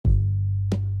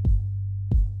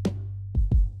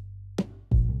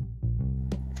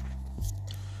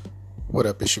What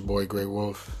up, it's your boy Grey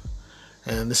Wolf,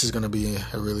 and this is going to be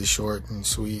a really short and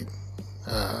sweet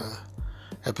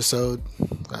episode.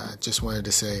 I just wanted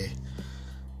to say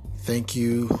thank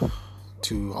you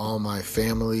to all my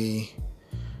family,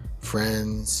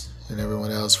 friends, and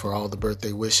everyone else for all the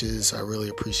birthday wishes. I really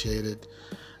appreciate it.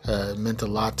 It meant a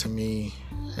lot to me,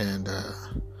 and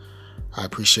I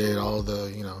appreciate all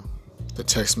the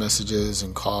text messages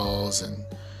and calls and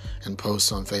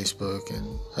posts on Facebook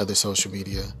and other social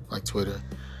media like Twitter.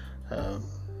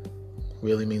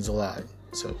 Really means a lot.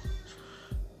 So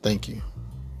thank you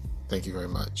very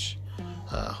much.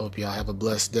 Hope y'all have a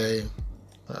blessed day,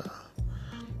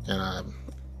 and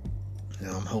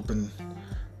I'm hoping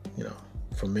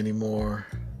for many more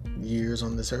years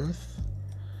on this earth.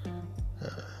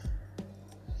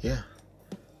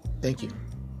 Thank you,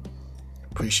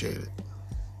 appreciate it.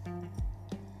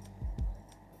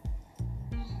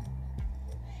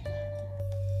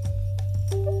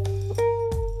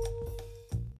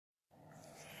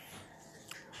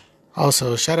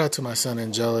 Also, shout out to my son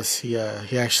Angelus. He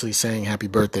actually sang happy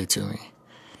birthday to me.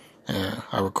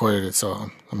 I recorded it,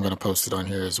 so I'm going to post it on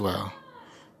here as well.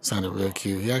 Sounded real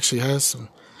cute. He actually has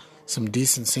some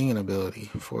decent singing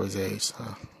ability for his age.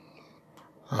 So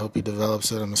I hope he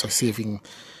develops it. I'm going to see if he can,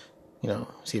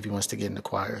 see if he wants to get in the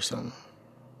choir or something.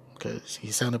 Because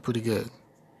he sounded pretty good.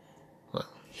 But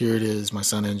here it is, my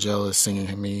son Angelus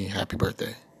singing me happy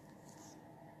birthday.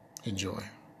 Enjoy.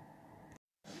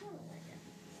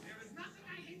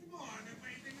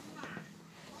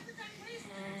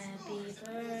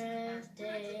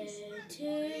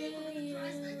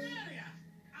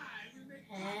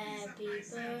 Happy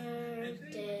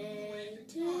birthday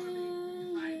to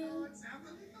you.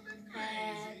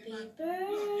 Happy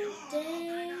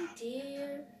birthday,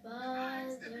 dear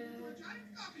Father.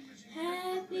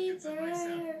 Happy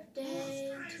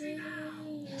birthday to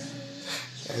you.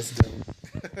 That's dope.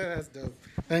 That's dope.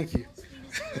 Thank you.